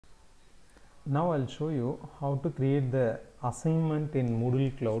Now I'll show you how to create the assignment in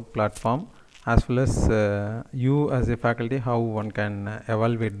Moodle Cloud platform, as well as you as a faculty how one can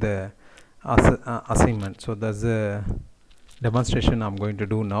evaluate the assignment. So that's the demonstration I'm going to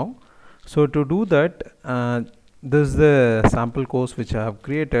do now. So to do that, this is the sample course which I have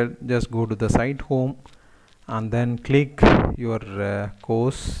created. Just go to the site home and then click your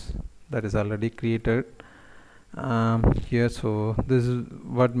course that is already created here. So this is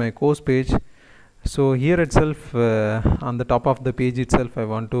what my course page. So here itself, on the top of the page itself, I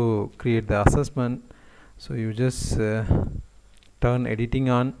want to create the assessment. So you just turn editing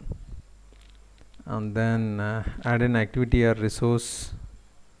on and then add an activity or resource.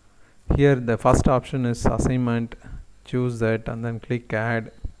 Here the first option is assignment. Choose that and then click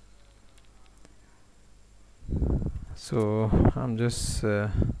add. So I'm just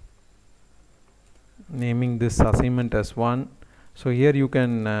naming this assignment as 1. So here you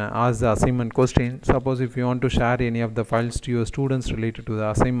can ask the assignment question. Suppose if you want to share any of the files to your students related to the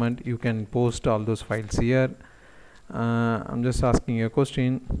assignment, you can post all those files here. I'm just asking a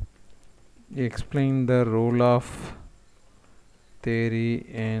question. Explain the role of theory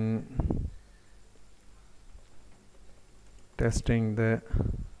in testing the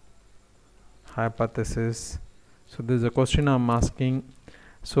hypothesis. So this is a question I'm asking.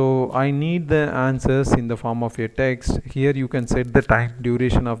 So I need the answers in the form of a text. Here you can set the time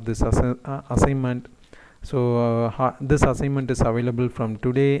duration of this assignment. So this assignment is available from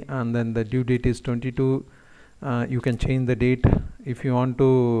today, and then the due date is 22. You can change the date. If you want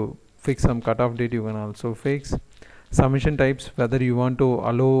to fix some cutoff date, you can also fix. Submission types, whether you want to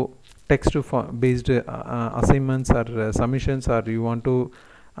allow text based assignments or submissions, or you want to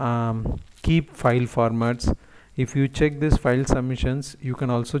keep file formats. If you check this file submissions, you can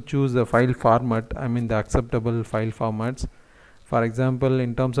also choose the file format, the acceptable file formats. For example,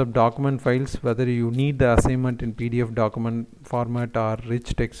 in terms of document files, whether you need the assignment in PDF document format or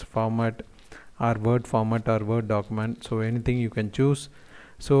rich text format or Word format or Word document, so anything you can choose.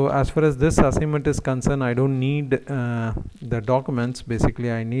 So as far as this assignment is concerned, I don't need the documents.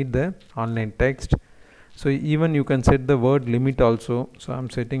 Basically I need the online text. So even you can set the word limit also. So I'm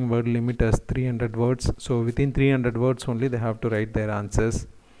setting word limit as 300 words. So within 300 words only they have to write their answers.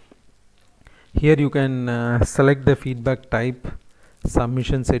 Here you can select the feedback type,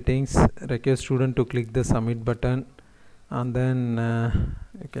 submission settings, request student to click the submit button, and then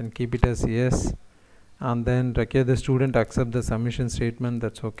you can keep it as yes, and then require the student accept the submission statement.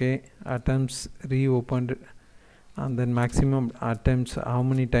 That's okay. Attempts reopened, and then maximum attempts, how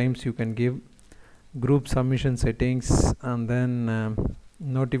many times you can give. Group submission settings, and then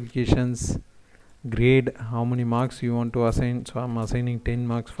notifications, grade, how many marks you want to assign. So I'm assigning 10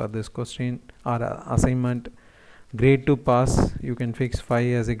 marks for this question or assignment. Grade to pass, you can fix 5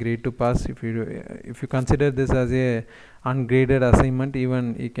 as a grade to pass. If you consider this as a ungraded assignment,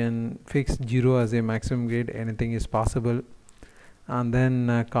 even you can fix 0 as a maximum grade. Anything is possible. And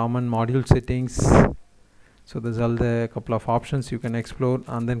then common module settings. So there's all the couple of options you can explore,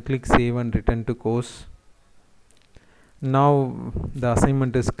 and then click save and return to course. Now the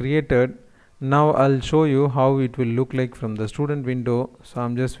assignment is created. Now I'll show you how it will look like from the student window. So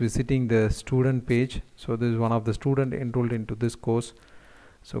I'm just visiting the student page. So this is one of the student enrolled into this course.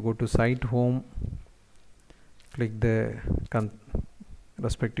 So go to site home, click the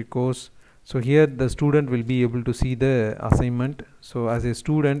respective course. So here the student will be able to see the assignment. So as a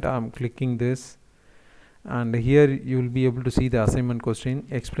student I'm clicking this, and here you will be able to see the assignment question.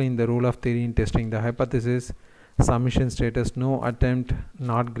 Explain the role of theory in testing the hypothesis. Submission status, no attempt,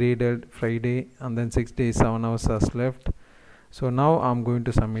 not graded, Friday, and then 6 days 7 hours has left. So now I'm going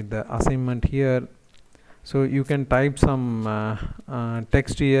to submit the assignment here. So you can type some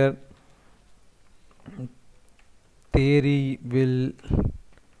text here. Theory will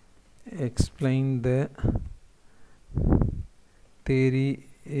explain the theory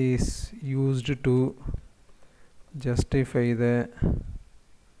is used to justify the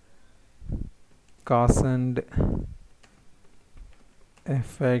cause and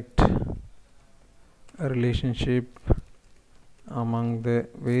effect relationship among the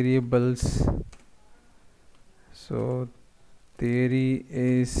variables. So theory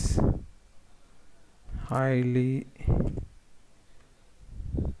is highly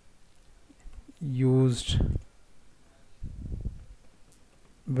used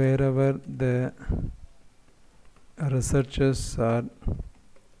wherever the researchers are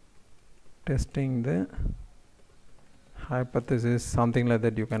testing the hypothesis, something like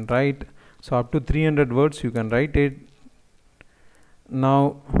that you can write. So up to 300 words you can write it.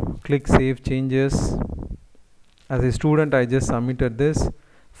 Now click save changes. As a student I just submitted this.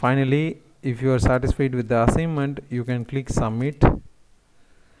 Finally if you are satisfied with the assignment, you can click submit,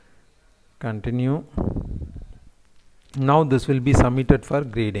 continue. Now this will be submitted for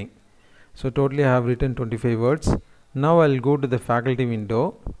grading. So totally I have written 25 words. Now I'll go to the faculty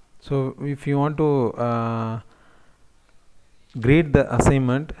window. So if you want to grade the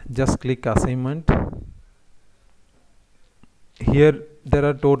assignment, just click assignment. Here there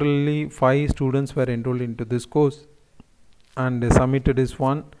are totally 5 students were enrolled into this course, and submitted is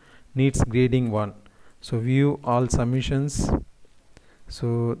 1, needs grading 1. So view all submissions.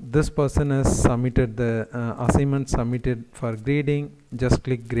 So this person has submitted the assignment submitted for grading. Just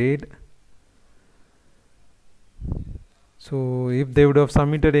click grade. So if they would have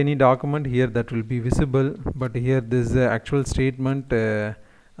submitted any document here, that will be visible, but here this is the actual statement written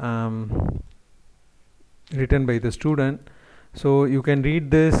by the student. So you can read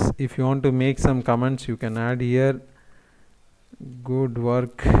this. If you want to make some comments, you can add here, good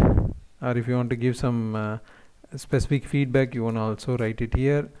work, or if you want to give some specific feedback, you want to also write it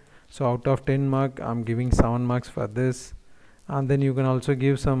here. So out of 10 mark, I'm giving 7 marks for this. And then you can also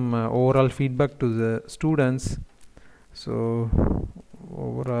give some overall feedback to the students. So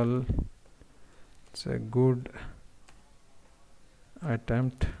overall, it's a good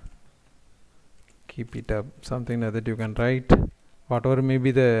attempt, keep it up, something like that. You can write whatever may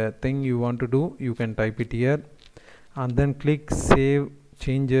be the thing you want to do, you can type it here, and then click save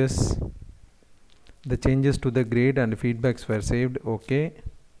changes. The changes to the grade and feedbacks were saved. Okay,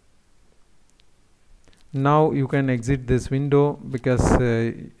 now you can exit this window, because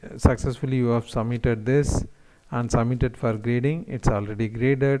successfully you have submitted this and submitted for grading. It's already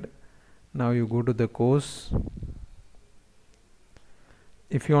graded. Now you go to the course.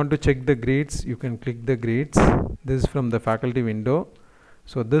 If you want to check the grades, you can click the grades. This is from the faculty window.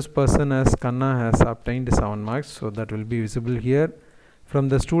 So this person as Kanna has obtained 7 marks, so that will be visible here. From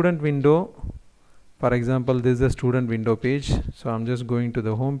the student window, for example, this is the student window page. So I'm just going to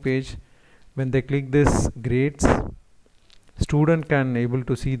the home page. When they click this grades, student can able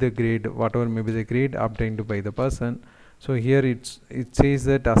to see the grade, whatever may be the grade obtained by the person. So here it says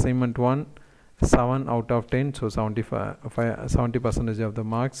that assignment 1, 7 out of 10, so 70% of the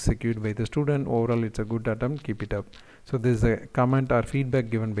marks secured by the student. Overall, it's a good attempt, keep it up. So this is a comment or feedback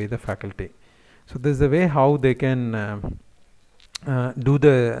given by the faculty. So this is the way how they can do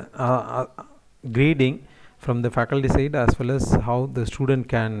the grading from the faculty side, as well as how the student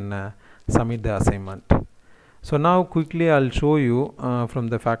can submit the assignment. So now quickly I'll show you from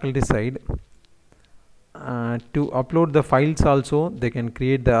the faculty side. To upload the files also, they can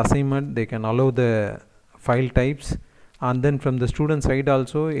create the assignment, they can allow the file types, and then from the student side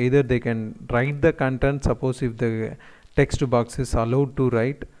also, either they can write the content. Suppose if the text box is allowed to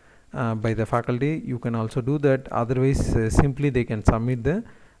write by the faculty, you can also do that. Otherwise simply they can submit the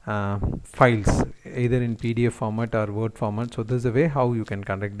files either in PDF format or Word format. So this is the way how you can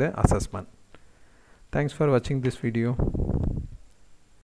conduct the assessment. Thanks for watching this video.